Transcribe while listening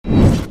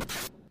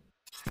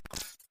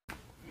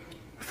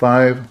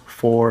5,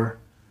 4,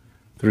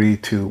 3,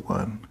 2,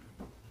 1.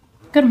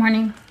 Good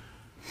morning.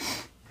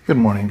 Good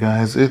morning,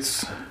 guys.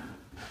 It's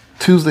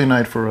Tuesday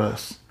night for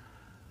us.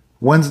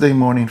 Wednesday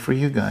morning for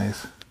you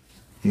guys.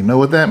 You know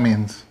what that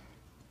means.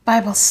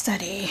 Bible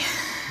study.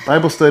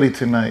 Bible study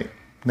tonight.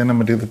 Then I'm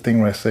going to do the thing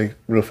where I say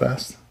real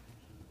fast.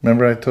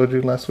 Remember I told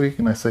you last week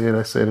and I say it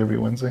every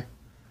Wednesday?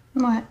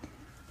 What?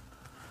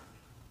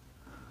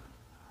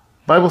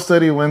 Bible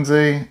study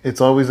Wednesday,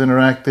 it's always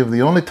interactive.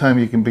 The only time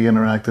you can be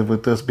interactive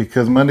with us,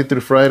 because Monday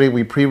through Friday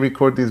we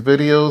pre-record these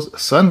videos.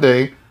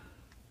 Sunday,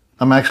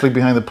 I'm actually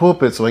behind the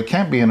pulpit, so I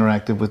can't be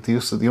interactive with you.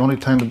 So the only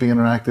time to be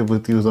interactive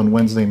with you is on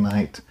Wednesday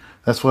night.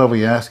 That's why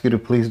we ask you to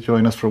please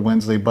join us for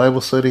Wednesday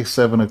Bible study,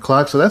 7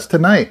 o'clock. So that's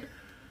tonight,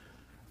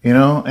 you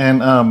know,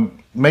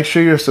 and make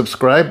sure you're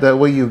subscribed. That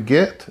way you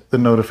get the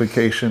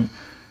notification.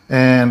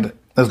 And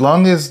as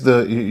long as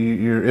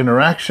your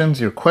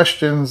interactions, your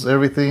questions,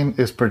 everything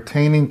is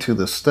pertaining to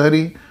the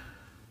study,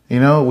 you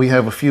know, we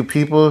have a few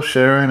people,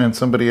 Sharon and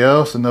somebody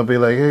else, and they'll be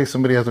like, hey,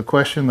 somebody has a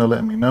question, they'll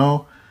let me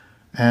know.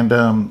 And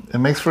it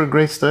makes for a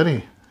great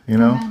study, you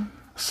know. Amen.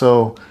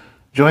 So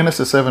join us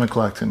at 7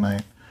 o'clock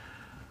tonight.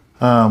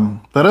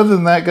 But other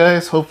than that,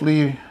 guys,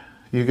 hopefully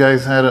you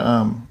guys had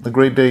a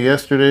great day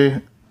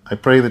yesterday. I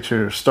pray that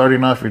you're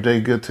starting off your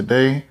day good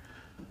today.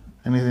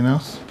 Anything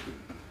else?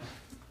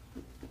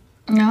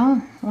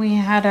 No, we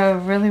had a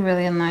really,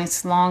 really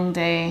nice long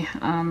day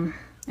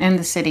in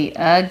the city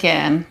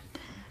again.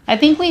 I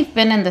think we've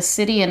been in the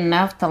city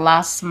enough the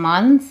last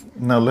month.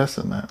 No, less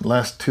than that.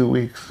 Last 2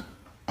 weeks.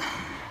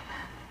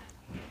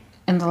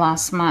 In the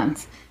last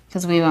month.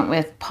 Because we went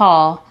with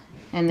Paul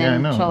and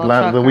then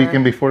the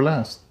weekend before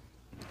last.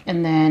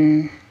 And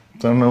then... I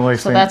don't know why.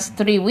 So that's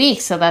 3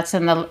 weeks. So that's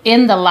in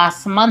the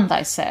last month,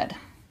 I said.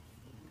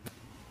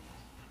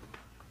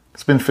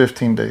 It's been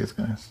 15 days,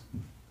 guys.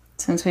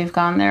 Since we've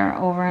gone there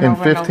over and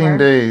over and over. In 15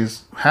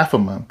 days, half a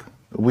month,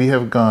 we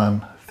have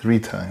gone 3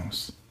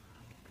 times.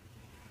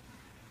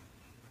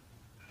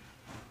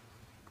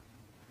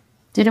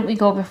 Didn't we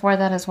go before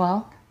that as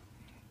well?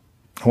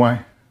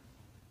 Why?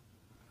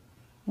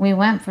 We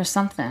went for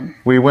something.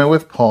 We went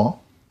with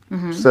Paul.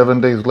 Mm-hmm.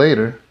 7 days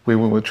later, we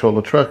went with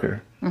Cholo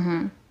Trucker.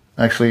 Mm-hmm.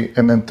 Actually,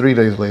 and then 3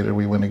 days later,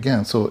 we went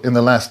again. So in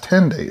the last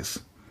 10 days.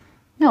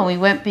 No, we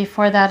went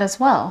before that as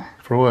well.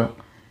 For what?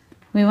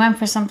 We went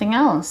for something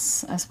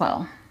else as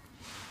well.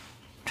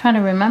 I'm trying to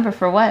remember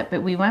for what,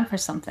 but we went for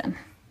something.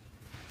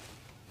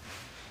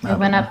 We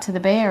went up to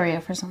the Bay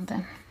Area for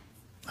something.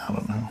 I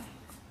don't know.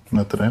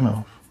 Not that I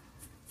know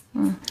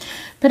of.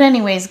 But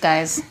anyways,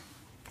 guys,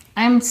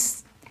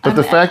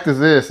 the fact is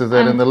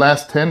that in the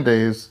last 10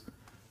 days,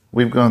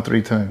 we've gone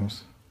 3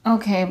 times.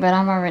 Okay, but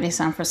I'm already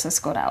San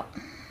Francisco'd out.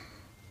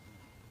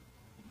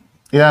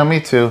 Yeah, me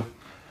too.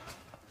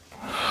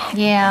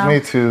 Yeah. Me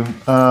too.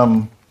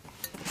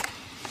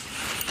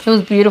 It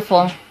was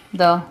beautiful,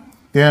 though.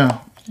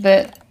 Yeah.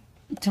 But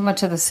too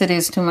much of the city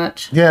is too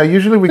much. Yeah,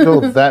 usually we go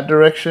that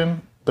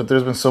direction, but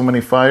there's been so many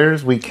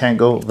fires, we can't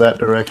go that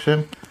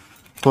direction.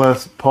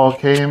 Plus, Paul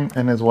came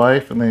and his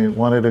wife, and they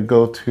wanted to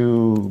go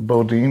to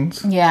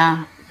Bodine's.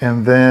 Yeah.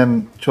 And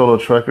then Cholo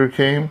Trucker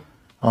came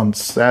on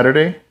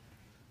Saturday,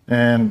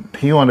 and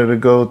he wanted to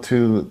go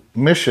to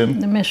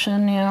Mission. The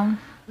Mission, yeah.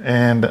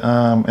 And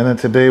then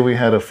today we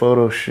had a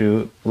photo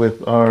shoot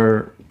with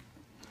our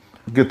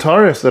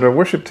guitarists at our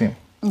worship team.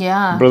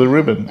 Yeah. Brother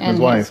Ruben, and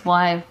his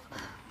wife.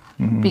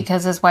 Mm-hmm.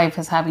 Because his wife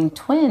is having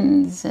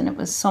twins, and it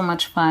was so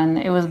much fun.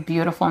 It was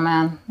beautiful,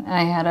 man.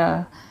 I had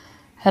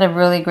a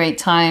really great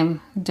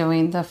time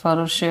doing the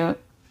photo shoot.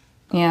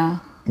 Yeah.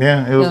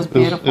 Yeah, it was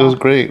beautiful. It was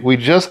great. We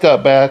just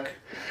got back,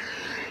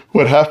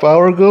 half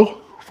hour ago?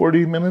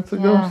 40 minutes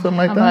ago? Yeah, something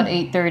like about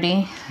that?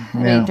 8:30.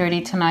 At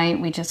 8:30 tonight,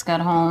 we just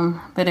got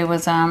home. But it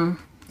was...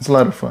 It's a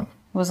lot of fun.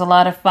 It was a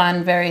lot of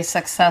fun, very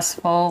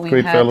successful.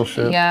 Great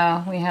fellowship.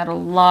 Yeah, we had a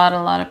lot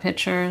of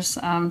pictures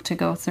to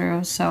go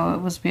through, so it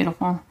was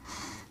beautiful.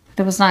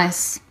 It was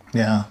nice.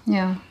 Yeah.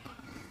 Yeah.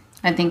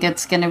 I think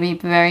it's going to be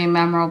very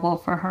memorable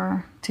for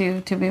her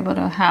to be able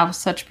to have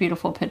such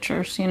beautiful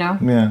pictures, you know?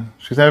 Yeah.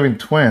 She's having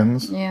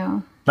twins.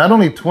 Yeah. Not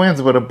only twins,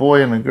 but a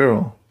boy and a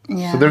girl.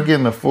 Yeah. So they're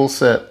getting a full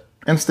set.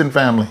 Instant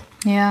family.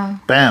 Yeah.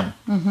 Bam.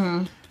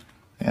 Mm-hmm.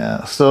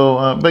 Yeah.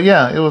 So, but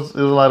yeah, it was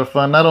a lot of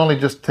fun. Not only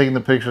just taking the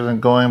pictures and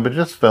going, but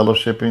just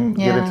fellowshipping,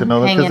 getting to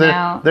know them,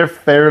 because they're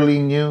fairly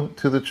new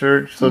to the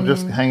church. So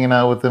just hanging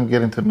out with them,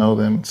 getting to know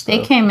them and stuff.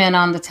 They came in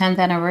on the 10th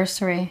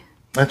anniversary.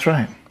 That's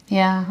right.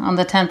 Yeah, on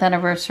the 10th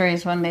anniversary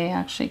is when they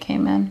actually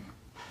came in.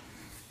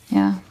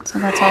 Yeah, so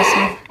that's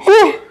awesome.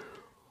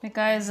 But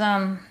guys,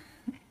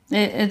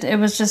 it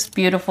was just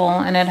beautiful,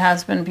 and it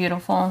has been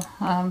beautiful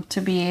to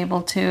be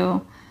able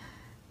to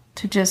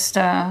just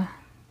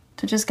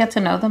get to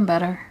know them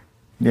better.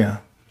 Yeah.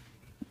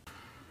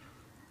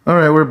 All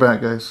right, we're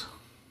back, guys.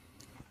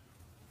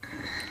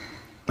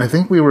 I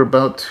think we were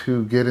about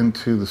to get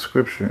into the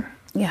scripture.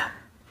 Yeah.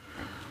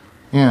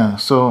 Yeah,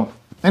 so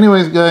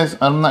anyways, guys,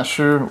 I'm not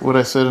sure what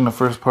I said in the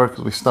first part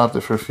because we stopped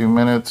it for a few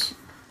minutes,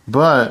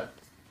 but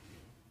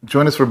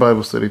join us for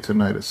Bible study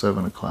tonight at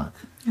 7 o'clock.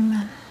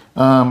 Amen.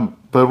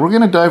 But we're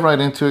going to dive right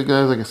into it,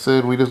 guys. Like I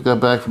said, we just got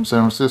back from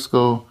San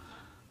Francisco,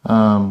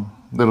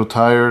 little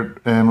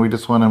tired, and we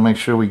just want to make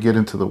sure we get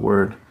into the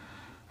Word.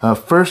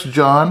 1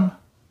 John,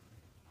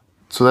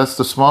 so that's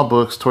the small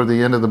books toward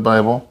the end of the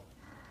Bible.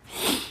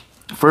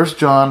 1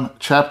 John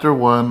chapter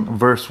 1,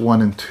 verse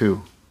 1 and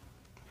 2.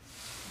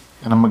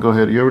 And I'm going to go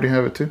ahead. You already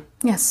have it too?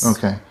 Yes.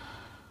 Okay.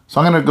 So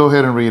I'm going to go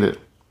ahead and read it.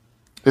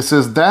 It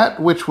says, that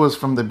which was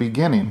from the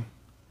beginning,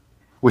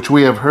 which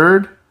we have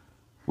heard,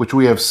 which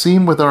we have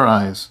seen with our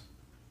eyes,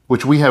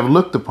 which we have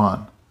looked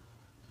upon,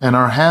 and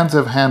our hands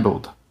have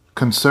handled,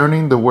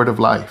 concerning the word of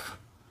life.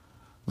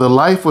 The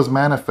life was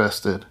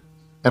manifested,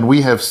 and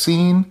we have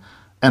seen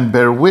and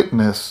bear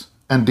witness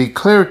and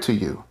declare to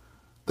you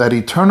that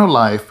eternal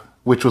life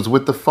which was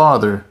with the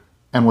Father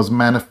and was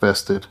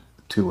manifested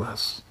to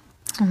us.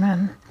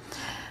 Amen.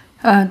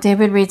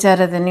 David reads out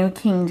of the New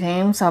King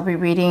James. I'll be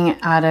reading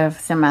out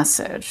of the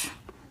Message.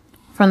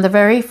 From the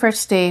very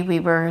first day we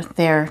were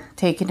there,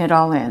 taking it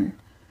all in.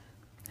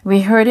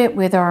 We heard it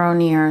with our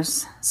own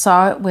ears,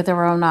 saw it with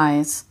our own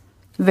eyes,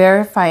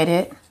 verified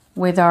it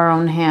with our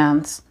own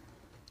hands.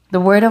 The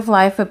word of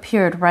life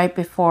appeared right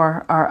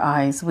before our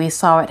eyes. We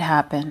saw it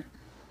happen.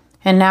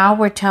 And now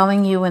we're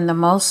telling you in the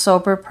most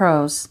sober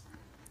prose,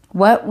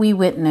 what we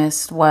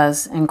witnessed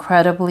was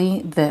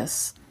incredibly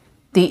this.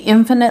 The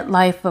infinite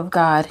life of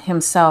God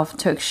himself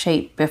took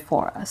shape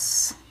before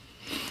us.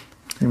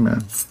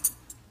 Amen.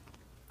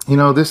 You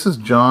know, this is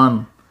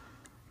John,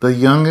 the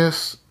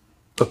youngest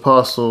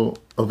apostle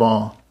of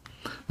all.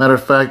 Matter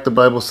of fact, the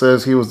Bible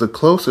says he was the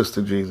closest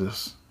to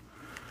Jesus.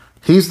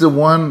 He's the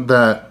one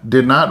that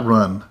did not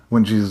run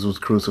when Jesus was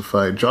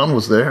crucified. John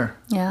was there.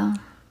 Yeah.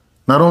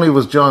 Not only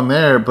was John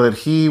there, but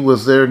he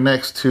was there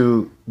next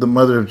to the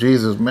mother of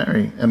Jesus,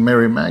 Mary, and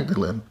Mary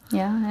Magdalene.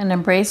 Yeah, and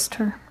embraced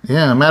her.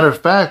 Yeah, matter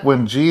of fact,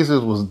 when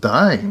Jesus was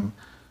dying,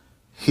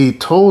 he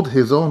told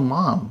his own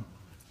mom,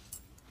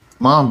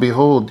 Mom,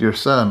 behold your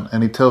son.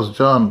 And he tells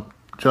John,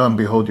 John,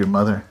 behold your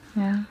mother.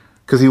 Yeah.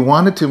 Because he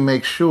wanted to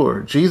make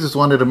sure, Jesus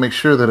wanted to make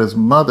sure that his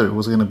mother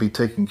was going to be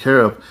taken care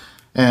of.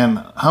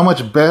 And how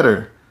much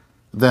better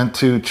than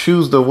to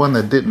choose the one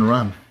that didn't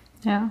run?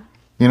 Yeah.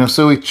 You know,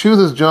 so he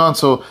chooses John.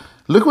 So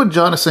look what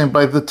John is saying.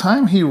 By the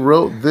time he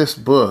wrote this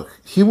book,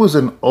 he was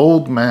an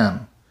old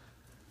man.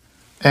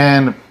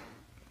 And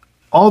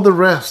all the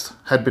rest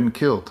had been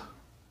killed.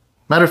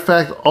 Matter of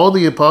fact, all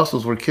the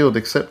apostles were killed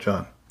except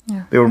John.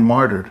 Yeah. They were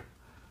martyred.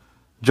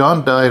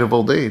 John died of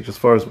old age, as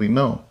far as we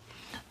know.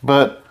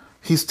 But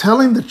he's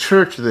telling the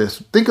church this.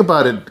 Think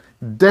about it.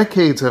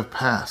 Decades have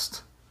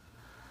passed.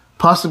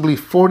 Possibly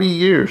 40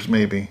 years,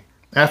 maybe,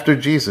 after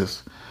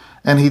Jesus.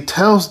 And he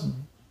tells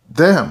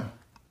them,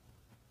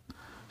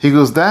 he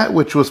goes, that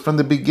which was from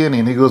the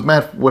beginning. He goes,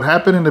 man, what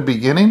happened in the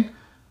beginning,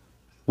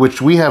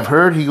 which we have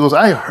heard, he goes,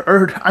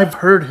 I've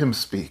heard him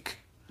speak.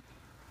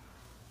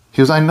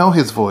 He goes, I know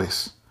his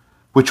voice.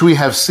 Which we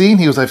have seen,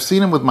 he goes, I've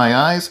seen him with my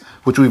eyes.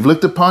 Which we've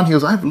looked upon, he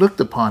goes, I've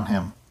looked upon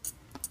him.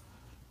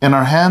 And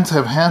our hands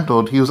have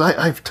handled, he goes,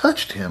 I've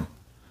touched him.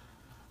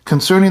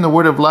 Concerning the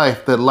word of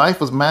life, that life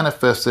was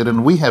manifested,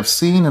 and we have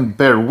seen and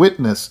bear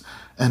witness,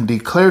 and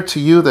declare to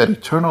you that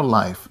eternal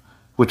life,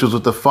 which was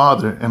with the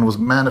Father and was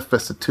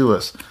manifested to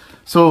us.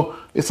 So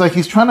it's like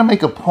he's trying to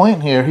make a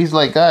point here. He's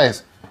like,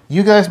 guys,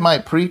 you guys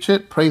might preach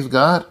it, praise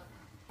God.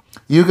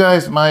 You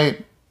guys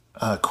might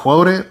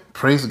quote it,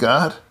 praise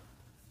God.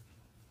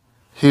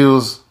 He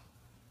was,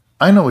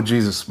 I know what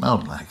Jesus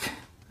smelled like.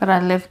 But I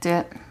lived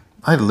it.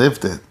 I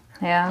lived it.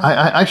 Yeah.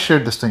 I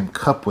shared the same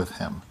cup with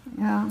him.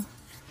 Yeah.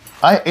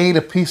 I ate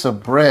a piece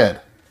of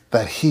bread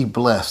that he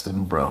blessed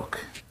and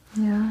broke.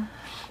 Yeah.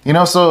 You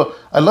know, so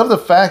I love the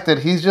fact that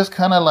he's just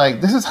kind of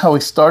like, this is how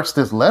he starts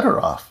this letter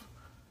off.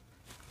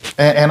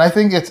 And I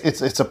think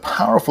it's a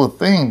powerful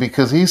thing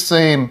because he's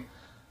saying,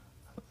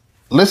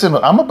 listen,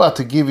 I'm about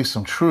to give you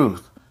some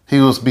truth. He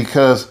goes,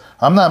 because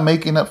I'm not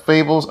making up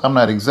fables. I'm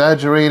not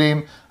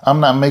exaggerating. I'm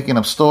not making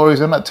up stories.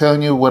 I'm not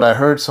telling you what I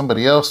heard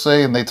somebody else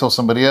say and they told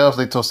somebody else.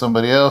 They told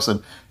somebody else.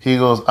 And he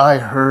goes, I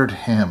heard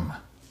him,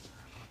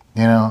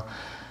 you know,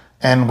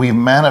 and we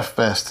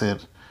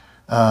manifested.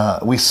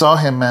 We saw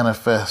him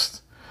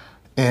manifest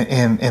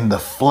in the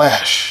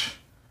flesh.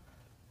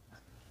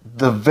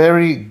 The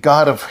very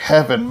God of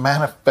heaven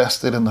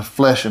manifested in the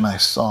flesh, and I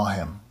saw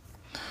him.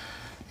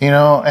 You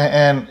know,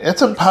 and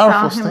it's a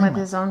powerful statement. Saw him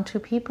with his own two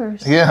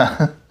peepers.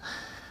 Yeah.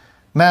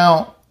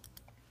 Now,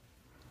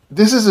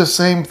 this is the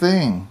same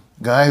thing,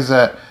 guys,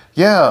 that,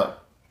 yeah,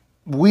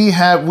 we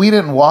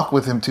didn't walk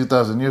with him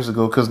 2,000 years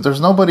ago because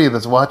there's nobody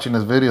that's watching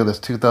this video that's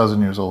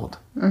 2,000 years old.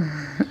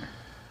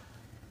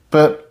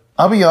 But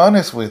I'll be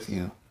honest with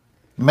you.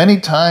 Many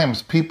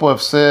times people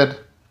have said,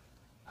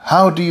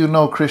 how do you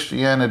know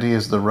Christianity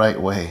is the right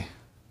way?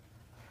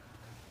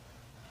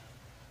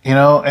 You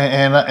know,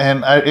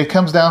 it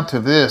comes down to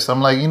this.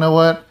 I'm like, you know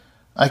what?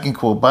 I can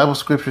quote Bible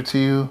scripture to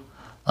you.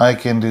 I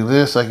can do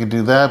this, I can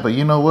do that. But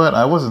you know what?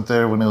 I wasn't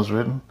there when it was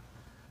written.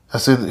 I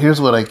said,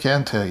 here's what I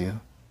can tell you.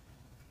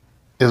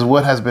 Is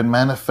what has been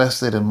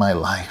manifested in my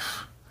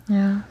life.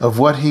 Yeah. Of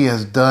what he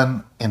has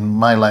done in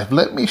my life.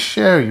 Let me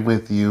share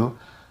with you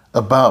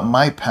about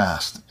my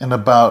past and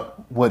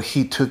about what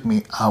he took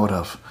me out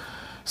of.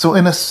 So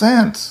in a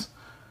sense,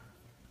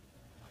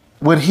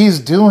 what he's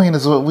doing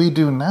is what we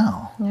do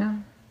now. Yeah.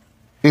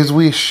 Is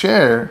we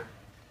share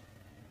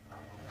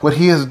what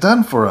he has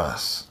done for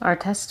us. Our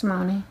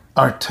testimony.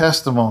 Our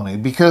testimony.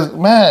 Because,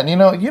 man, you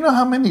know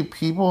how many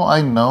people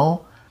I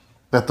know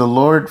that the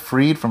Lord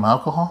freed from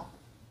alcohol?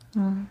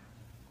 Mm.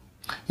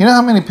 You know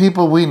how many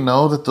people we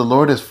know that the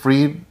Lord has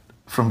freed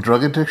from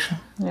drug addiction?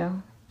 Yeah.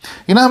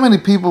 You know how many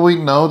people we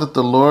know that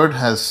the Lord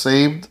has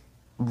saved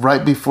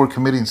right before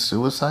committing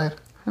suicide?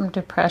 From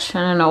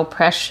depression and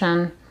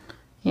oppression.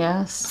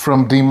 Yes.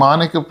 From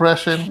demonic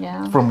oppression.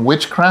 Yeah. From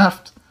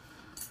witchcraft.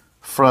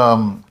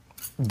 From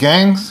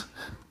gangs.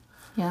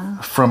 Yeah.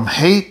 From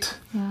hate.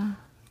 Yeah.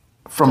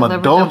 From Delivered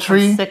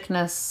adultery. From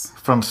sickness.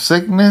 From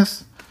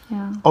sickness.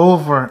 Yeah.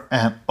 Over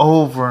and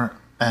over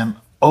and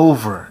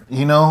over.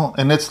 You know?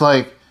 And it's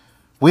like,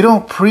 we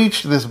don't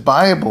preach this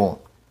Bible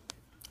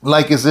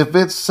like as if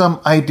it's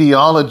some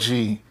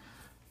ideology.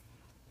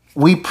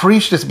 We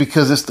preach this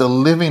because it's the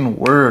living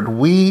word.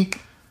 We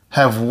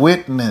have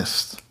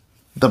witnessed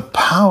the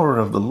power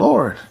of the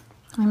Lord.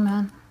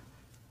 Amen.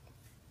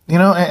 You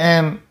know,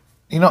 and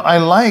you know, I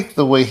like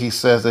the way he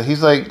says that.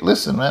 He's like,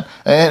 listen, man.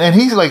 And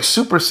he's like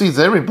supersedes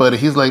everybody.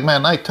 He's like,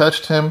 man, I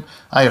touched him.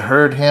 I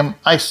heard him.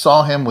 I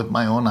saw him with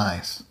my own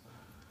eyes.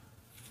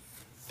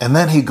 And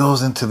then he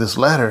goes into this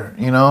letter,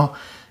 you know.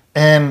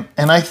 And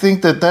I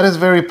think that is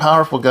very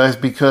powerful, guys,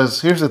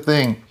 because here's the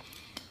thing.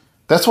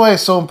 That's why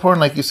it's so important,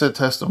 like you said,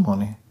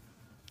 testimony.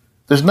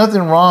 There's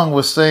nothing wrong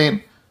with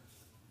saying,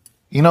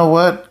 you know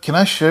what? Can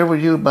I share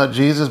with you about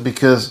Jesus?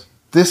 Because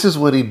this is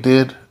what he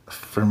did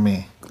for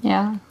me.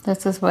 Yeah,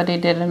 this is what he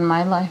did in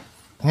my life.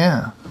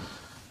 Yeah.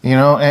 You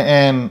know,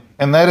 and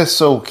that is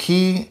so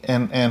key.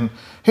 And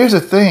here's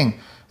the thing,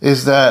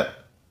 is that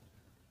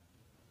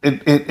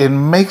it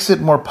makes it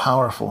more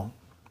powerful.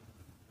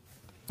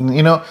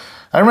 You know,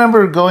 I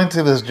remember going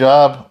to this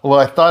job. Well,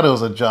 I thought it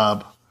was a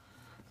job.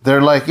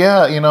 They're like,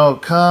 yeah, you know,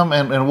 come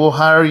and we'll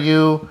hire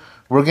you.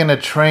 We're going to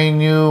train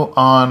you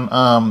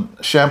on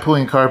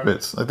shampooing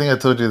carpets. I think I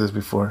told you this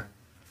before.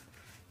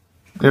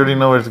 You already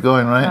know where it's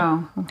going, right?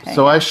 Oh, okay.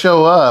 So I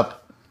show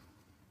up,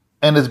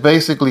 and it's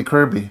basically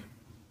Kirby.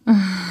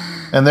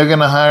 And they're going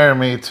to hire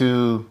me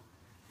to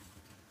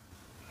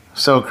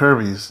sell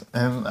Kirby's.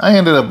 And I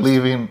ended up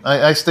leaving.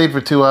 I stayed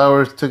for 2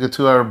 hours, took a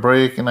 2-hour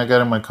break, and I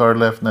got in my car,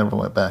 left, never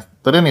went back.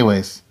 But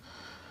anyways,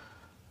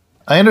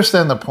 I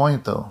understand the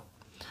point, though.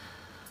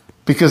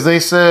 Because they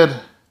said,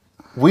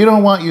 we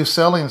don't want you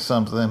selling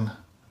something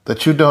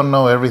that you don't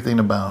know everything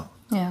about.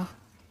 Yeah.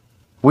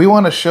 We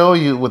want to show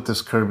you what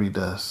this Kirby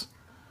does.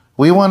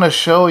 We want to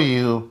show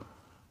you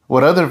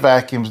what other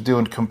vacuums do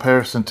in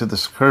comparison to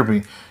this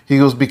Kirby. He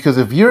goes, because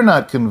if you're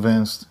not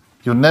convinced,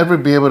 you'll never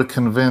be able to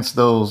convince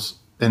those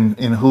in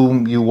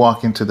whom you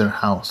walk into their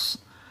house.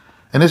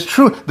 And it's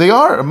true. They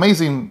are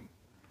amazing.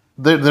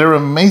 They're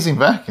amazing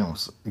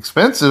vacuums.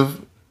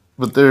 Expensive,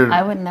 but they're...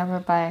 I would never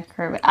buy a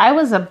Kirby. I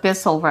was a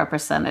Bissell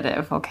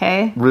representative,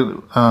 okay?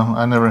 Really,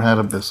 I never had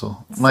a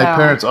Bissell. My So-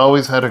 parents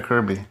always had a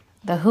Kirby.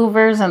 The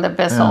Hoovers and the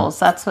Bissells.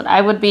 That's what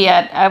I would be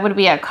at. I would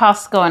be at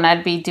Costco and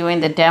I'd be doing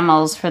the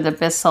demos for the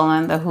Bissell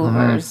and the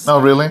Hoovers. Oh,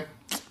 really?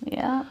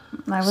 Yeah,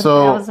 that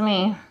So- was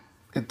me.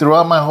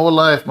 Throughout my whole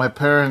life, my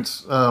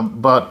parents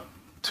bought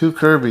 2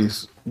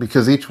 Kirbys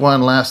because each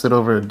one lasted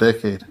over a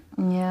decade.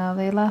 Yeah,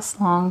 they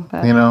last long,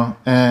 but You know,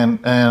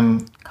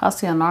 and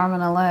cost you an arm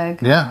and a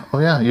leg. yeah, oh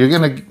yeah,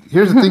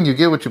 here's the thing, you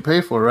get what you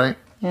pay for, right?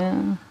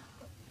 Yeah.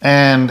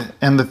 And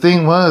the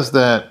thing was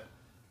that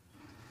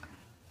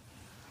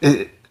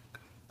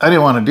I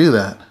didn't want to do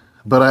that,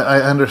 but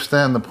I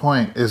understand the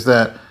point is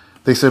that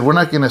they said, we're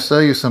not going to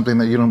sell you something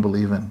that you don't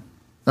believe in.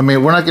 I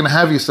mean, we're not going to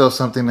have you sell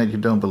something that you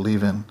don't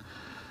believe in.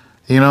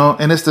 You know,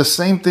 and it's the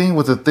same thing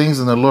with the things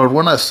in the Lord.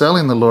 We're not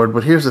selling the Lord,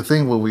 but here's the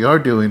thing, what we are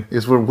doing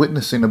is we're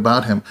witnessing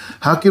about him.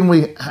 How can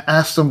we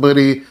ask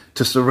somebody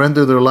to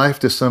surrender their life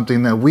to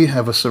something that we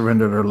have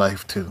surrendered our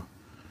life to?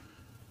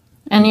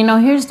 And you know,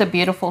 here's the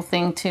beautiful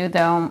thing too,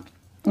 though.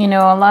 You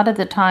know, a lot of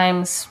the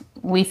times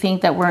we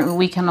think that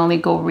we can only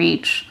go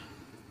reach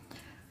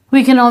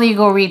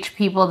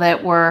people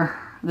that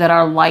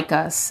are like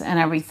us and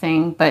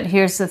everything. But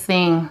here's the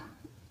thing.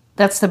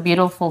 That's the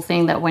beautiful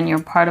thing, that when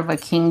you're part of a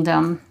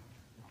kingdom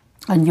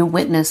and you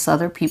witness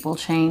other people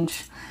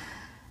change,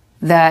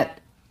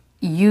 that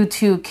you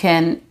too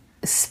can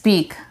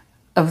speak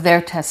of their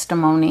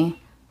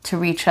testimony to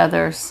reach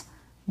others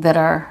that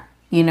are,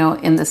 you know,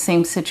 in the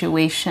same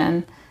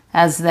situation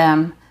as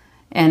them.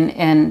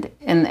 And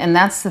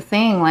that's the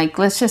thing. Like,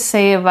 let's just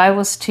say if I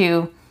was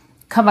to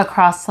come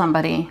across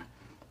somebody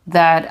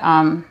that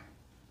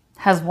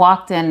has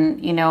walked in,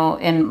 you know,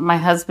 in my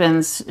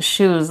husband's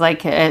shoes,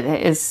 like it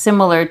is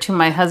similar to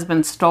my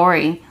husband's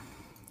story.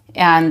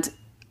 And,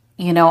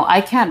 you know, I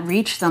can't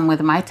reach them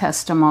with my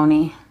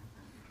testimony.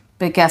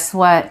 But guess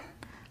what?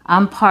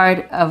 I'm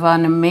part of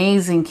an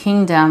amazing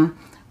kingdom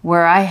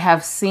where I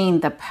have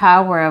seen the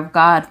power of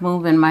God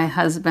move in my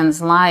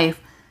husband's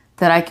life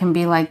that I can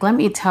be like, let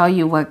me tell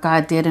you what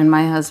God did in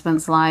my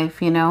husband's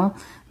life, you know?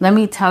 Let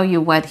me tell you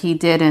what he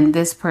did in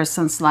this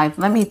person's life.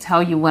 Let me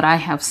tell you what I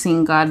have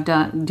seen God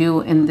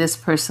do in this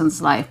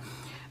person's life.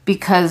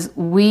 Because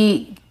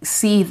we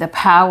see the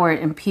power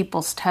in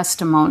people's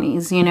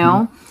testimonies, you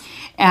know?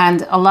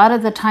 And a lot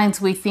of the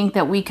times we think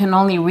that we can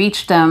only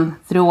reach them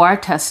through our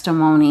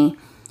testimony.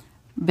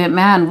 But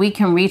man, we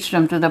can reach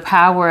them through the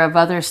power of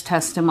others'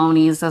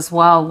 testimonies as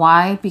well.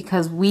 Why?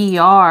 Because we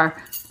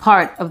are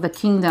part of the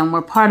kingdom.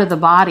 We're part of the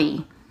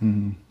body.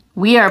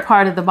 We are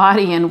part of the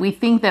body, and we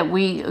think that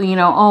we, you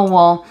know, oh,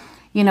 well,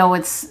 you know,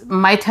 it's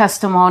my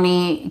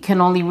testimony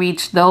can only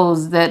reach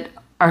those that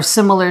are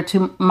similar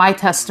to my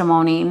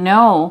testimony.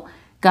 No,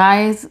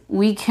 guys,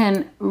 we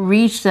can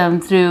reach them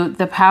through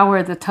the power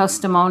of the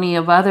testimony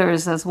of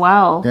others as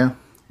well. Yeah.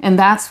 And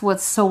that's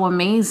what's so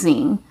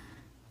amazing.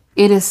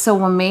 It is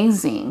so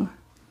amazing.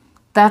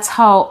 That's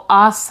how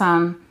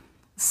awesome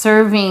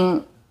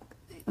serving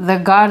the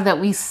God that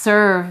we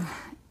serve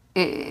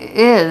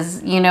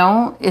is, you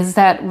know, is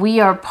that we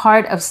are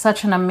part of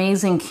such an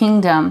amazing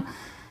kingdom,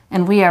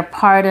 and we are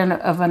part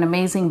of an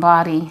amazing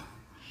body.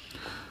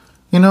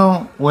 You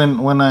know,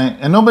 when I,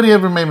 and nobody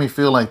ever made me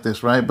feel like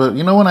this, right? But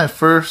you know, when I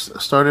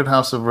first started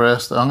House of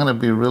Rest, I'm going to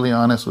be really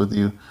honest with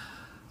you,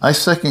 I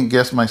second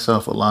guessed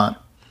myself a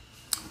lot.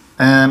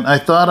 And I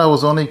thought I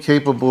was only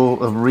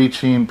capable of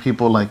reaching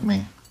people like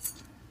me.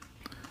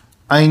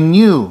 I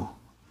knew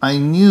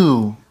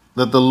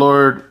that the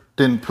Lord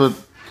didn't put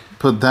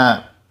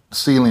that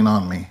ceiling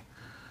on me,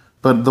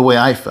 but the way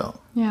I felt.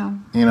 Yeah.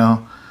 You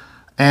know,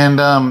 and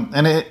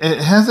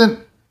it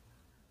hasn't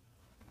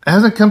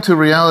come to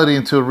reality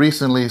until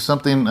recently.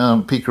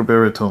 Something Pete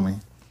Rivera told me.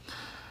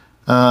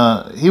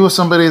 He was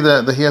somebody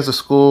that he has a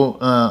school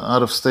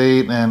out of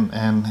state,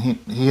 and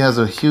he has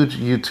a huge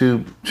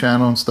YouTube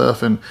channel and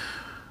stuff. And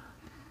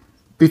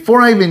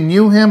before I even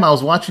knew him, I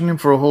was watching him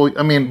for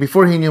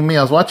before he knew me,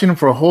 I was watching him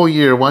for a whole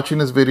year, watching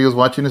his videos,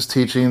 watching his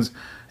teachings.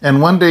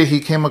 And one day he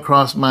came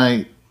across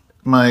my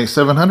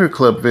 700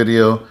 Club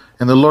video,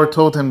 and the Lord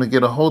told him to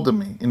get a hold of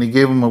me, and he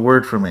gave him a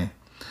word for me.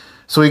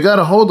 So he got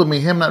a hold of me,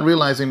 him not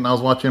realizing I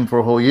was watching him for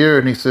a whole year,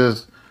 and he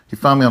says, he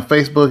found me on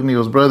Facebook, and he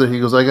goes, brother, he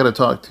goes, I got to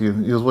talk to you.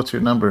 He goes, what's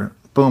your number?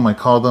 Boom, I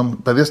called him.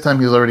 By this time,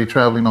 he was already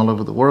traveling all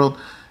over the world,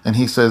 and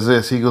he says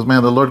this. He goes,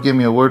 man, the Lord gave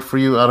me a word for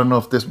you. I don't know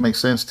if this makes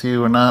sense to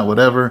you or not,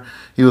 whatever.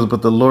 He goes,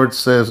 but the Lord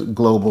says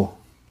global.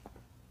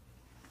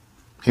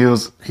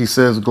 He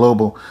says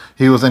global.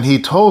 He goes, and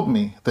he told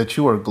me that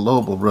you are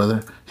global,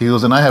 brother. He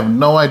goes, and I have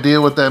no idea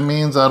what that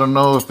means. I don't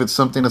know if it's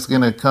something that's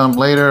going to come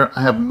later.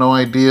 I have no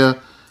idea.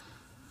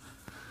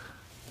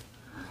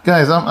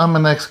 Guys, I'm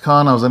an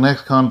ex-con. I was an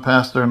ex-con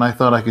pastor, and I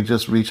thought I could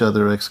just reach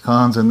other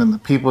ex-cons. And then the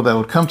people that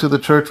would come to the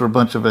church were a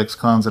bunch of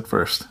ex-cons at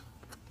first.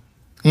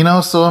 You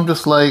know, so I'm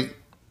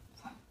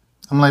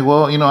like,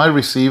 well, you know, I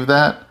received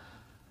that.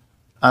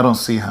 I don't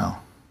see how.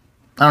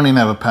 I don't even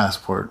have a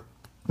passport,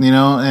 you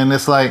know, and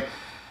it's like,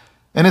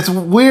 and it's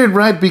weird,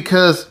 right?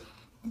 Because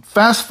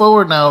fast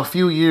forward now a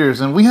few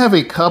years, and we have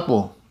a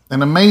couple,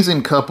 an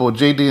amazing couple,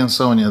 JD and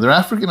Sonia. They're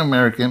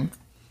African-American,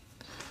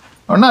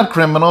 are not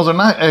criminals, are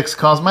not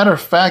ex-cons. Matter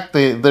of fact,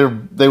 they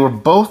were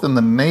both in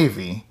the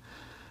Navy.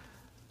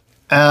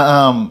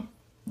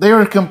 They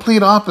were a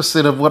complete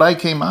opposite of what I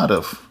came out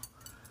of.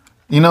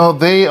 You know,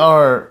 they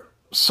are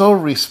so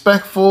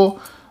respectful.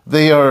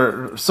 They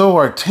are so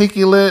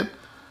articulate.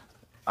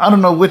 I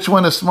don't know which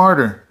one is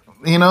smarter,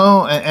 you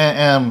know,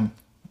 and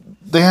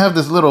they have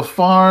this little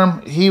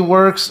farm. He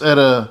works at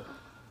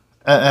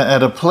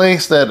a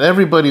place that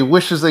everybody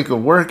wishes they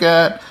could work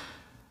at.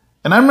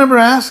 And I remember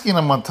asking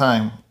him one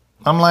time,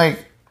 I'm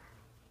like,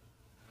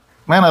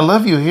 man, I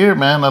love you here,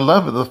 man. I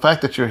love it, the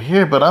fact that you're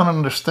here, but I don't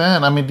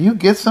understand. I mean, do you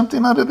get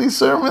something out of these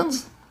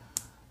sermons?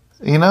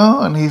 You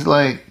know? And he's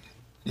like,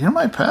 you're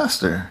my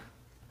pastor.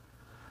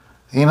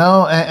 You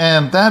know?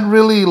 And that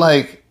really,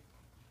 like,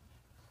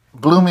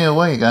 blew me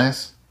away,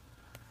 guys.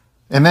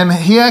 And then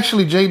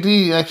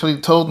JD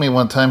actually told me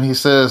one time, he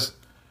says,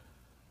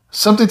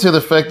 something to the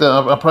effect that,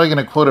 I'm probably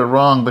going to quote it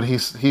wrong, but he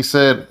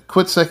said,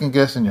 quit second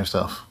guessing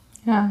yourself.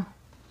 Yeah.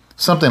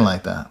 Something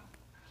like that.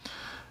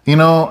 You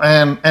know,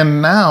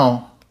 and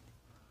now,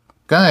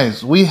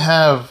 guys, we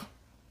have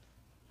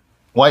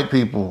white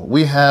people,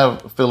 we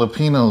have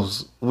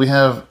Filipinos, we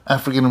have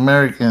African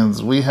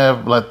Americans, we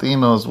have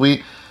Latinos,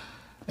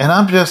 and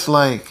I'm just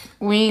like,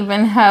 we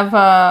even have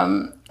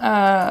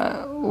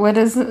what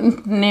is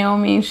it?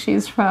 Naomi?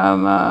 She's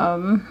from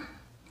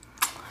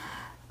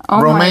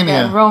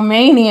Romania.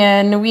 Romania,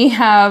 and we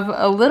have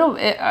a little.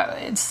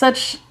 It's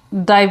such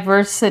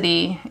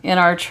diversity in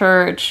our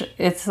church.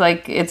 It's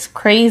like it's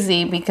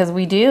crazy because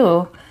we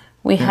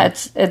had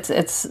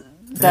it's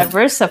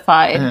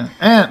diversified. Yeah.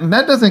 And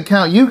that doesn't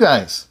count you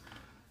guys.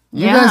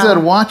 You guys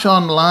that watch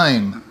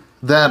online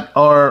that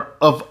are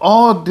of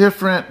all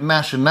different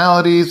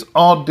nationalities,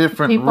 all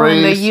different people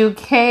race, in the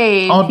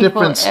UK, all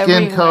different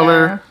skin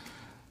color.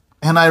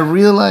 And I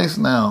realize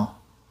now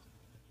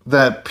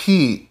that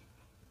Pete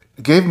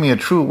gave me a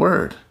true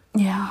word.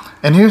 Yeah.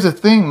 And here's the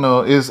thing,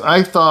 though, is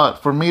I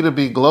thought for me to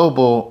be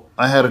global,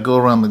 I had to go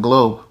around the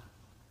globe.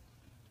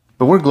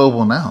 But we're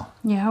global now.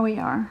 Yeah, we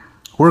are.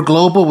 We're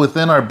global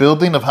within our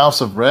building of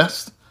House of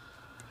Rest.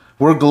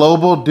 We're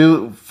global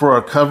due for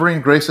our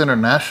covering, Grace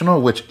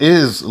International, which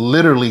is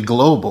literally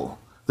global.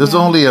 There's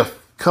only a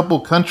couple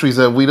countries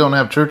that we don't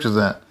have churches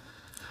at.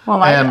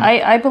 Well,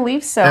 I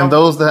believe so. And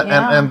those that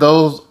and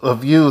those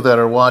of you that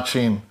are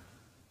watching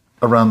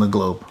around the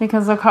globe.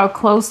 Because look how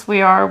close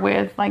we are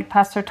with like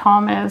Pastor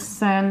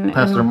Thomas and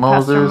Pastor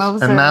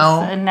Moses,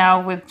 and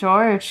now with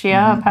George,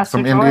 Pastor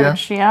from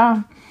George,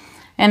 India.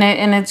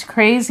 And it's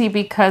crazy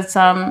because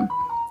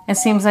it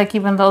seems like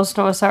even those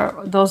doors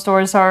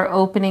are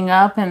opening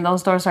up, and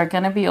those doors are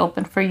going to be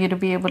open for you to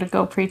be able to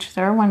go preach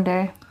there one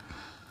day.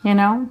 You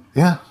know?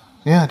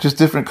 Yeah, just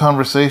different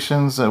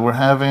conversations that we're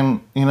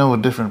having,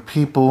 with different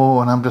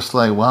people, and I'm just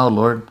like, wow,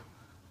 Lord,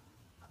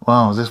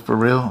 wow, is this for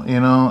real?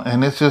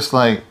 And it's just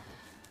like,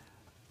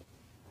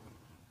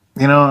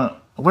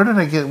 why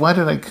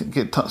did I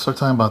start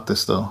talking about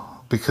this though?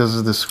 Because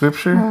of the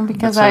scripture? Well,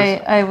 because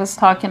I was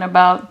talking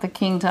about the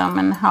kingdom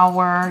and how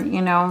we're,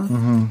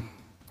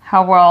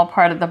 how we're all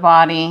part of the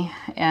body,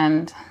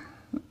 and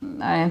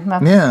that's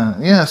what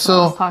I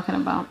was talking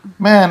about.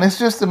 Man, it's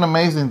just an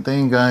amazing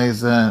thing, guys,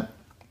 that,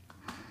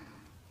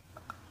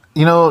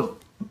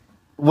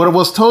 what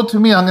was told to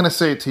me, I'm going to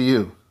say it to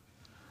you.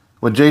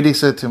 What JD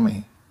said to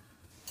me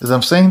is,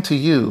 I'm saying to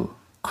you,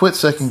 quit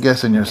second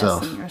guessing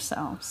yourself.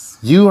 Yourselves.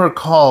 You are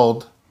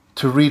called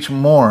to reach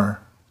more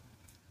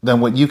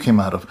than what you came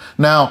out of.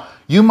 Now,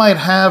 you might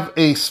have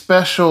a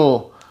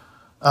special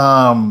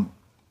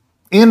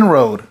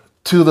inroad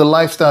to the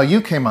lifestyle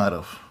you came out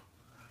of.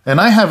 And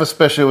I have a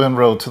special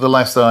inroad to the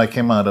lifestyle I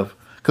came out of.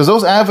 Because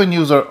those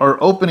avenues are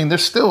opening. They're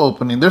still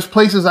opening. There's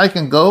places I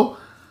can go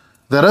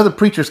that other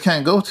preachers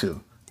can't go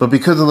to. But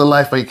because of the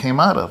life I came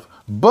out of.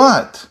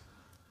 But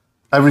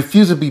I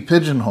refuse to be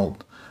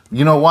pigeonholed.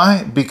 You know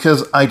why?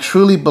 Because I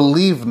truly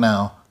believe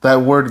now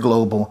that word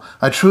global.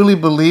 I truly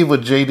believe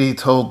what JD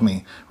told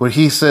me, where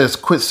he says,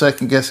 quit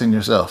second guessing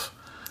yourself.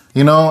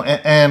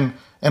 And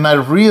I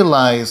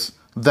realize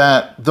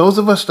that those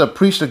of us that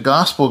preach the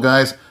gospel,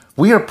 guys,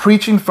 we are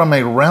preaching from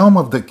a realm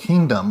of the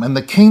kingdom, and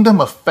the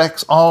kingdom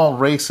affects all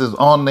races,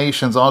 all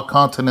nations, all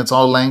continents,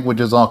 all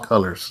languages, all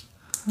colors.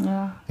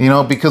 Yeah.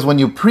 Because when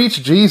you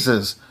preach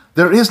Jesus,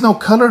 there is no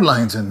color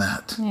lines in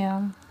that.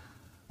 Yeah.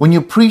 When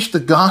you preach the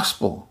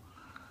gospel,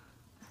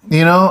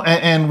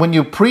 and when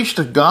you preach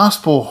the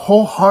gospel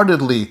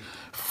wholeheartedly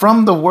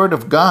from the word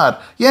of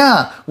God,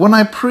 when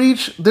I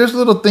preach, there's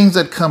little things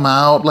that come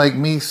out, like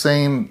me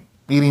saying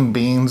eating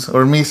beans,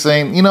 or me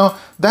saying,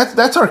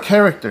 that's our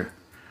character.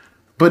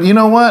 But you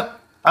know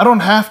what? I don't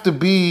have to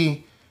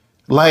be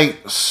like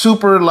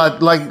super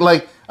like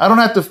I don't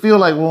have to feel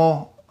like,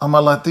 well, I'm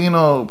a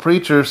Latino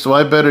preacher, so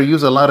I better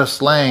use a lot of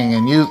slang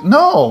and use.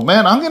 No,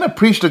 man, I'm going to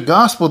preach the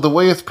gospel the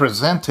way it's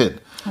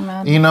presented.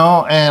 Amen.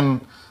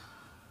 And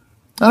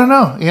I don't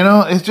know,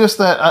 it's just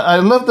that I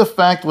love the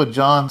fact what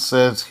John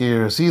says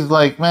here is he's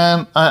like,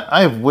 man,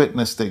 I've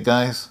witnessed it,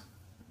 guys.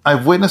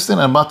 I've witnessed it,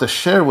 and I'm about to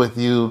share with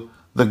you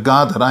the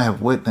God that I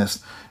have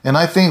witnessed. And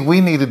I think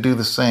we need to do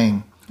the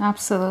same.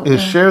 Absolutely.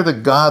 Is share the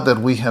God that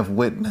we have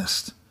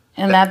witnessed.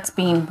 And that's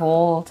being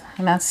bold.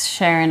 And that's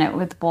sharing it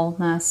with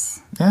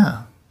boldness.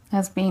 Yeah.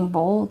 That's being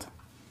bold.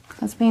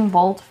 That's being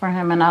bold for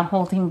him and not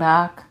holding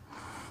back.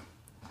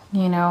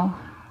 We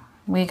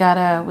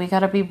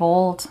gotta be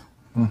bold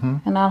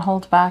and not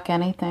hold back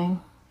anything.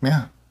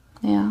 Yeah.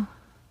 Yeah.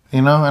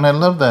 And I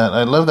love that.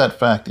 I love that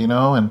fact,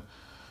 and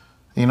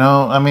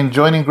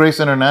joining Grace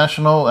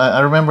International, I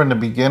remember in the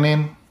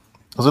beginning,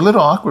 it was a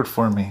little awkward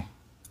for me.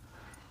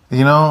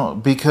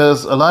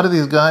 Because a lot of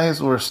these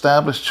guys were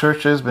established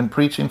churches, been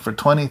preaching for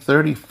 20,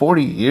 30,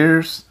 40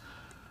 years.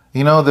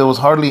 There was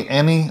hardly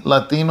any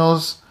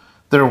Latinos.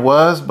 There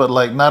was, but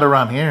like not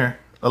around here.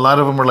 A lot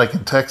of them were like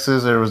in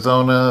Texas,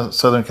 Arizona,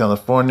 Southern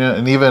California,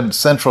 and even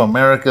Central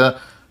America.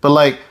 But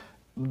like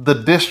the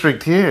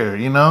district here,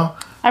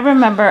 I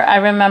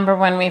remember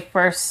when we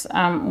first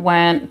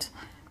went,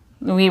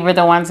 we were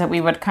the ones that we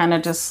would kind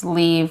of just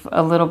leave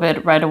a little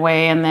bit right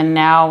away. And then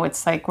now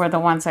it's like we're the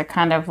ones that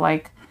kind of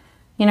like,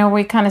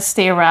 we kind of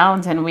stay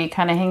around and we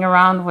kind of hang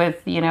around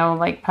with,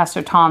 like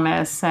Pastor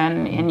Thomas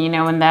and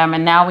and them.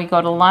 And now we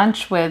go to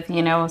lunch with,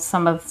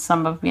 some of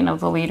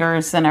the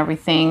leaders and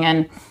everything.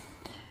 And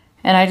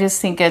I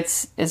just think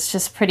it's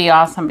just pretty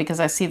awesome because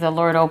I see the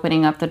Lord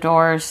opening up the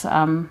doors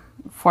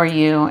for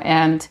you.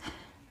 And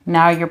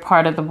now you're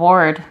part of the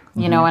board,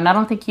 and I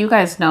don't think you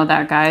guys know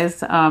that,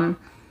 guys. I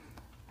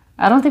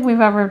don't think we've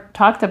ever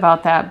talked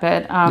about that,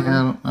 but I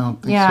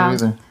don't think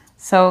so either.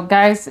 So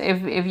guys,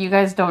 if you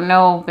guys don't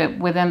know, but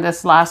within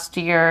this last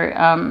year,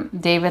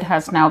 David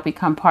has now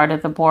become part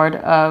of the board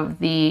of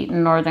the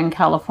Northern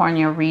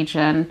California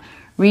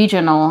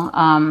regional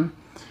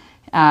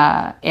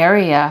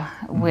area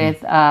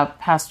with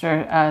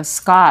Pastor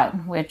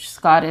Scott, which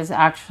Scott is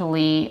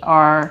actually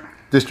our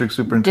district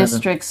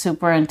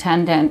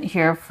superintendent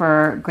here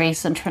for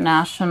Grace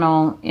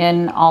International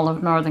in all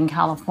of Northern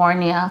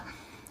California.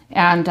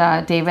 And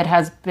David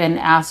has been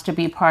asked to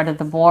be part of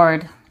the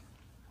board.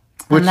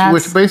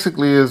 Which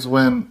basically is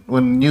when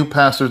new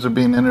pastors are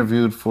being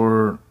interviewed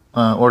for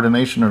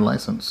ordination or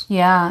license.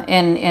 Yeah,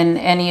 in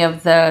any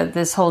of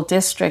this whole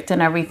district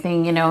and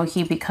everything,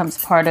 he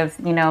becomes part of,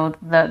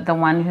 the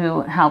one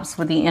who helps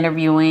with the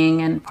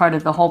interviewing and part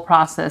of the whole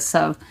process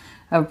of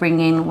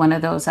bringing one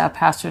of those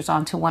pastors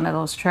onto one of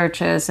those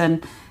churches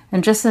and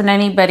just in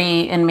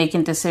anybody in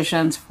making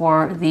decisions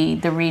for the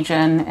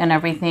region and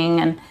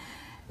everything.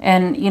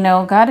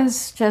 And God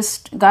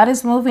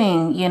is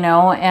moving,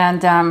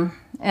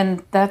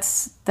 and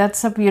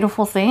that's a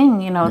beautiful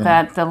thing,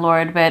 that the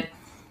Lord, but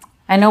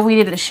I know we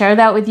didn't share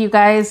that with you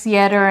guys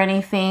yet or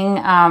anything,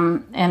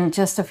 and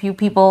just a few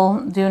people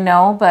do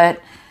know,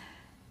 but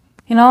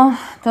the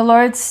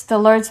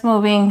Lord's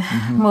moving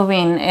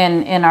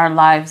in our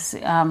lives,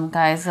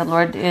 guys. The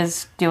Lord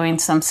is doing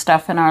some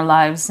stuff in our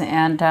lives,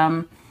 and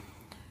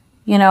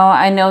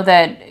I know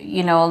that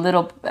a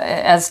little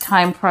as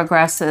time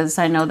progresses,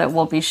 I know that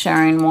we'll be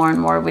sharing more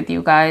and more with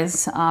you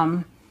guys.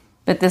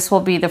 But this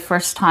will be the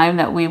first time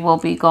that we will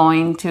be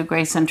going to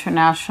Grace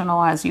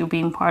International as you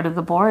being part of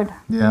the board.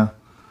 Yeah.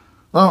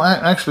 Well,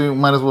 I actually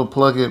might as well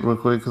plug it real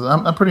quick because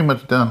I'm pretty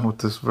much done with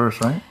this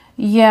verse, right?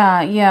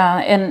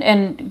 Yeah.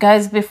 And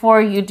guys,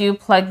 before you do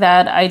plug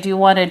that, I do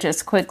want to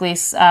just quickly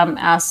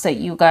ask that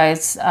you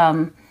guys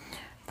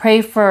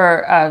pray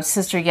for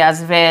Sister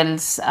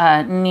Yazvel's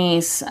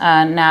niece,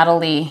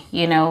 Natalie,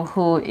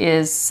 who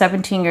is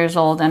 17 years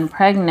old and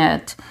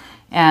pregnant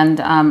and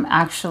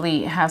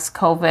actually has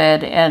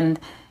COVID. And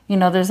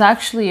there's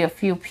actually a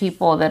few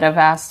people that have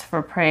asked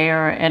for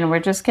prayer, and we're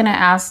just going to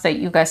ask that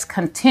you guys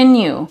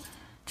continue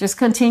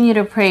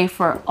to pray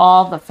for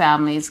all the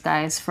families,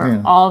 guys,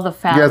 for all the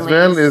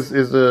families.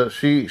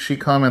 Yazvel she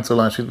comments a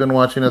lot. She's been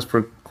watching us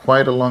for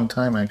quite a long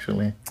time,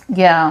 actually.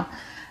 Yeah.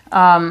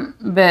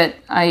 But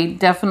I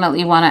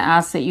definitely want to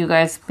ask that you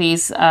guys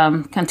please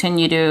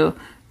continue to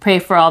pray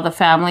for all the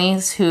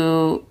families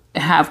who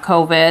have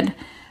COVID.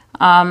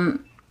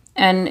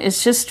 And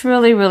it's just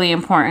really, really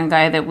important,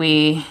 guy, that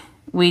we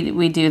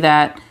do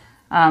that.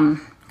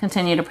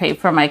 Continue to pray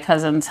for my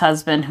cousin's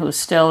husband who's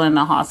still in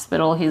the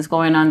hospital. He's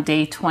going on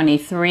day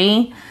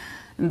 23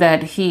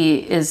 that he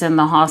is in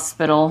the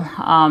hospital.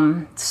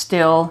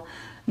 Still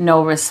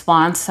no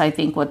response. I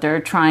think what they're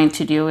trying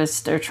to do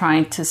is they're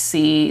calling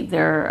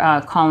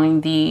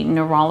the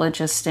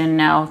neurologist in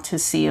now to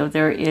see if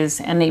there is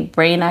any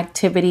brain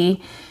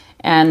activity.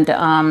 And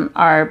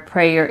our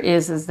prayer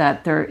is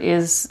that there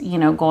is,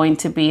 going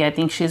to be, I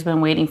think she's been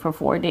waiting for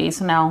 4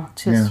 days now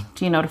to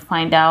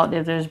find out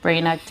if there's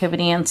brain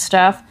activity and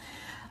stuff,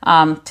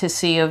 to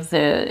see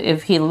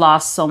if he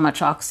lost so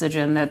much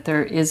oxygen that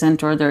there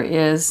isn't or there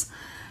is.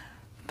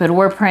 But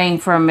we're praying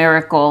for a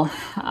miracle,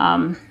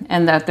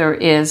 and that there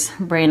is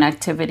brain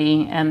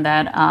activity, and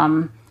that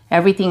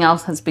everything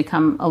else has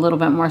become a little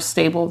bit more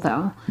stable,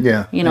 though.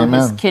 Yeah. Amen.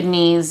 His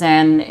kidneys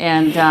and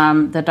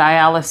the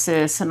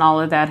dialysis and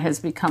all of that has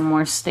become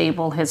more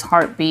stable. His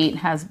heartbeat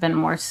has been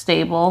more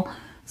stable.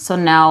 So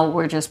now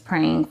we're just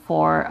praying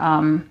for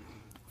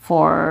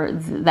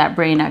that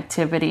brain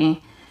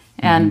activity.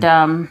 And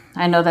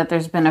I know that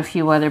there's been a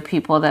few other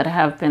people that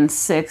have been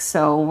sick,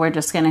 so we're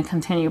just going to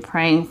continue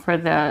praying for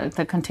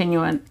the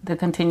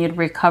continued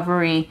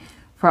recovery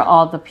for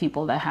all the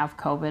people that have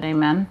COVID.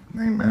 Amen.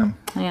 Amen.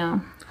 Yeah.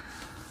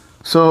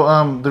 So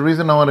the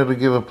reason I wanted to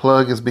give a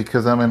plug is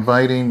because I'm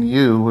inviting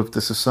you, if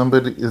this is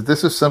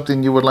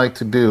something you would like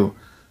to do,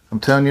 I'm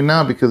telling you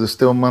now because it's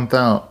still a month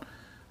out,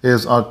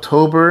 is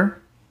October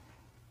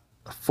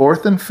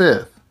 4th and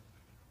 5th,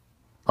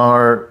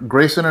 our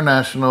Grace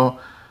International.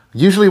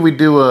 Usually we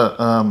do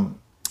a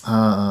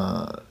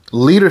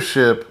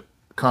leadership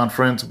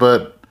conference,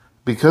 but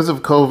because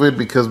of COVID,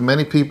 because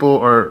many people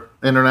are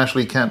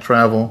internationally can't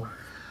travel,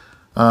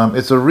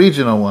 it's a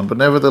regional one. But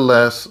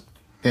nevertheless,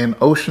 in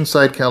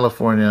Oceanside,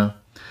 California,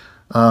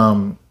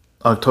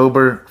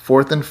 October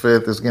 4th and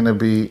 5th is going to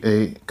be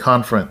a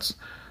conference.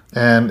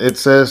 And it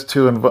says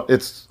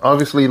it's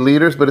obviously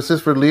leaders, but it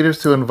says for leaders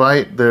to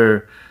invite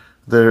their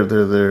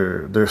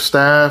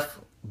staff,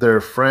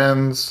 their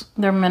friends,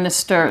 their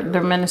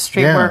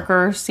ministry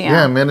workers.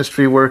 Yeah,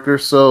 ministry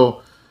workers.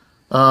 So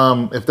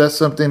if that's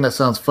something that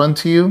sounds fun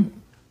to you,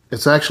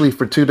 it's actually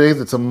for 2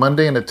 days. It's a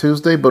Monday and a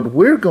Tuesday, but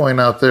we're going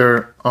out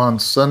there on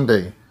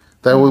Sunday.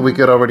 That way we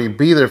could already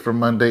be there for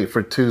Monday,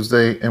 for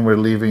Tuesday, and we're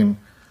leaving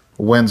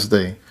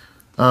Wednesday.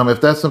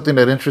 If that's something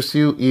that interests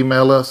you,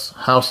 email us,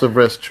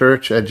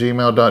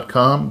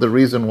 houseofrestchurch@gmail.com. The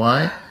reason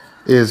why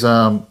is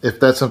if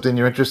that's something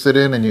you're interested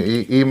in and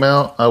you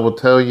email, I will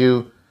tell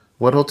you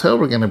what hotel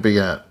we're going to be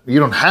at. You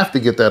don't have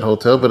to get that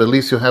hotel, but at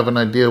least you'll have an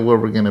idea where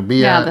we're going to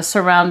be at. Yeah, the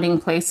surrounding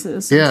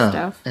places and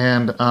stuff.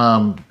 And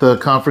the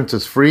conference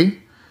is free.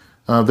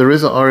 There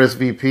is a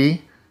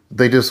RSVP.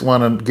 They just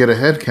want to get a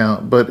head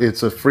count, but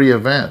it's a free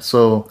event.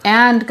 So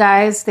and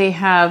guys, they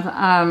have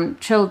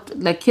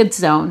kids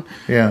zone.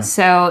 Yeah.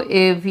 So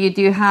if you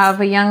do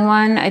have a young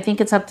one, I think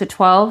it's up to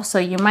 12. So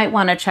you might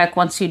want to check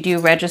once you do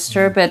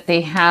register. But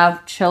they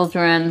have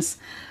children's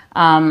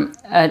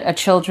a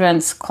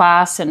children's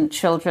class and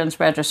children's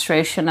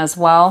registration as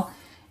well.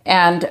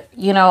 And,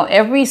 you know,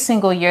 every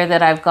single year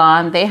that I've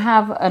gone, they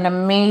have an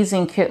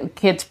amazing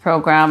kids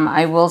program.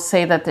 I will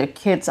say that the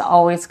kids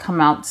always come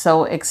out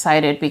so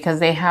excited because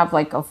they have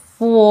like a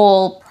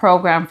full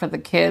program for the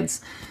kids.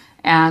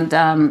 And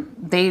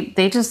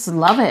they just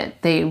love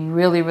it. They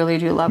really, really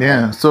do love it.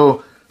 Yeah.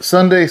 So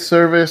Sunday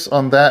service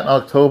on that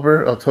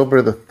October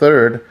the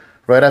 3rd,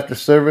 right after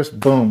service,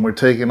 boom, we're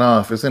taking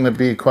off. It's going to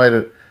be quite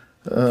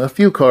a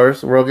few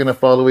cars. We're all going to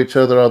follow each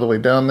other all the way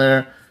down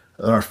there.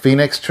 Our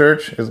Phoenix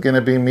church is going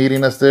to be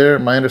meeting us there.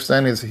 My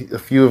understanding is a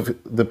few of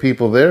the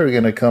people there are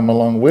going to come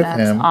along with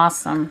him.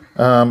 That's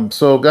awesome.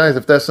 So, guys,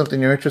 if that's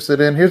something you're interested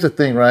in, here's the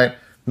thing, right?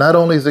 Not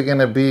only is it going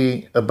to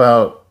be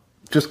about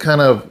just kind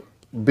of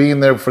being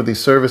there for these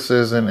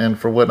services and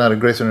for whatnot at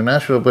Grace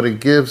International, but it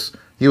gives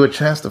you a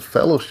chance to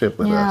fellowship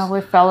with us. Yeah,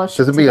 we fellowship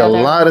There's going to be together.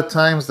 a lot of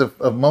times of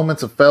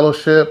moments of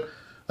fellowship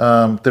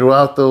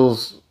throughout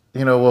those,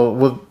 you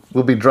know,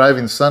 we'll be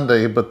driving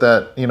Sunday, but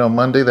that, you know,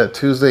 Monday, that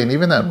Tuesday, and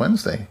even that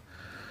Wednesday.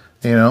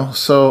 You know,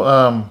 so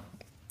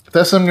if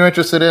that's something you're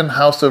interested in,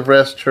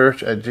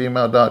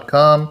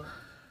 houseofrestchurch@gmail.com.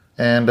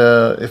 And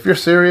if you're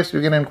serious,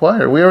 you can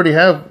inquire. We already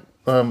have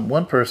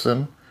one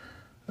person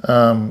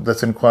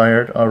that's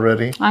inquired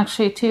already.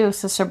 Actually, too,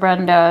 Sister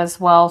Brenda as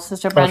well.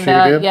 Sister she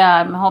Brenda, did?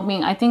 yeah, I'm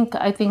hoping. I think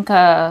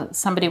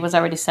somebody was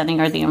already sending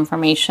her the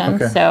information.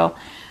 Okay. So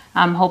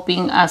I'm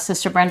hoping,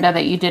 Sister Brenda,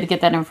 that you did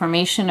get that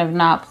information. If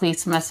not,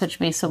 please message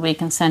me so we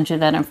can send you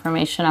that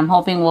information. I'm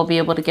hoping we'll be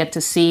able to get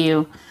to see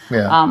you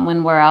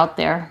when we're out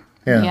there.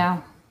 Yeah.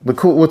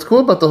 What's cool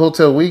about the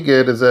hotel we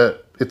get is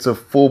that it's a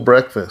full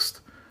breakfast.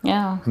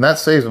 Yeah. And that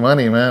saves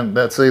money, man.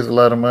 That saves a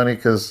lot of money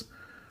because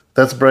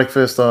that's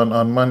breakfast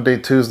on Monday,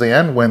 Tuesday,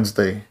 and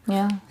Wednesday.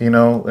 Yeah. You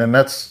know, and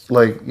that's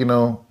like, you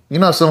know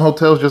how some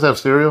hotels just have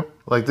cereal?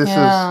 Like this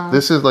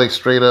is like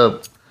straight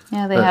up.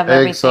 Yeah, they have egg,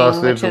 everything,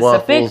 sausage, which is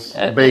waffles,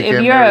 bacon, if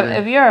everything.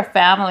 you're a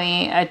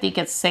family, I think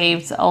it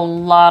saves a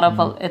lot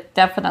of it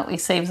definitely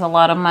saves a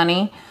lot of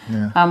money.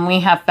 Yeah.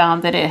 We have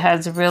found that it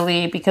has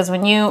really, because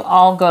when you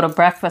all go to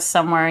breakfast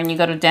somewhere and you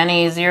go to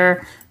Denny's,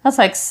 that's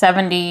like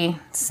 $70,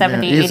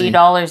 easy.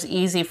 $80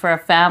 easy for a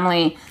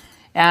family.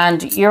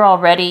 And you're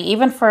already,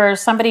 even for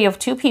somebody of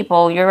two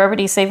people, you're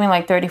already saving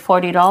like $30,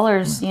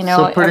 $40, you know,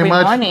 So pretty every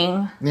much,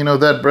 morning. You know,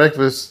 that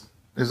breakfast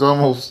is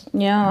almost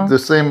the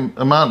same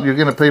amount you're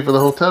going to pay for the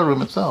hotel room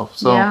itself.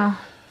 So,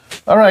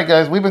 all right,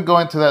 guys, we've been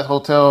going to that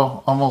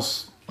hotel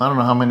almost, I don't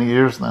know how many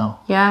years now.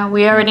 Yeah,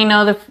 we already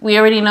know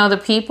the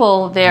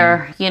people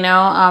there. You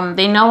know,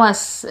 they know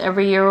us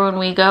every year when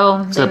we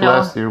go. Except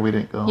last year we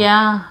didn't go.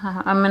 Yeah,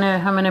 I'm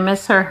gonna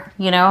miss her.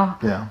 You know.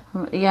 Yeah.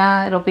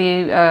 It'll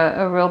be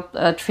a real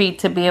treat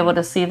to be able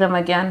to see them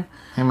again.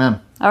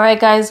 Amen. All right,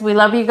 guys, we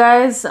love you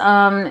guys.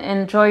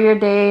 Enjoy your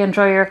day,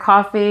 enjoy your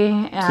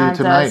coffee,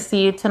 and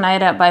see you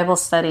tonight at Bible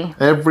study.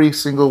 Every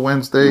single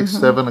Wednesday,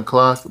 7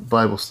 o'clock,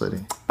 Bible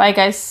study. Bye,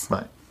 guys.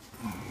 Bye.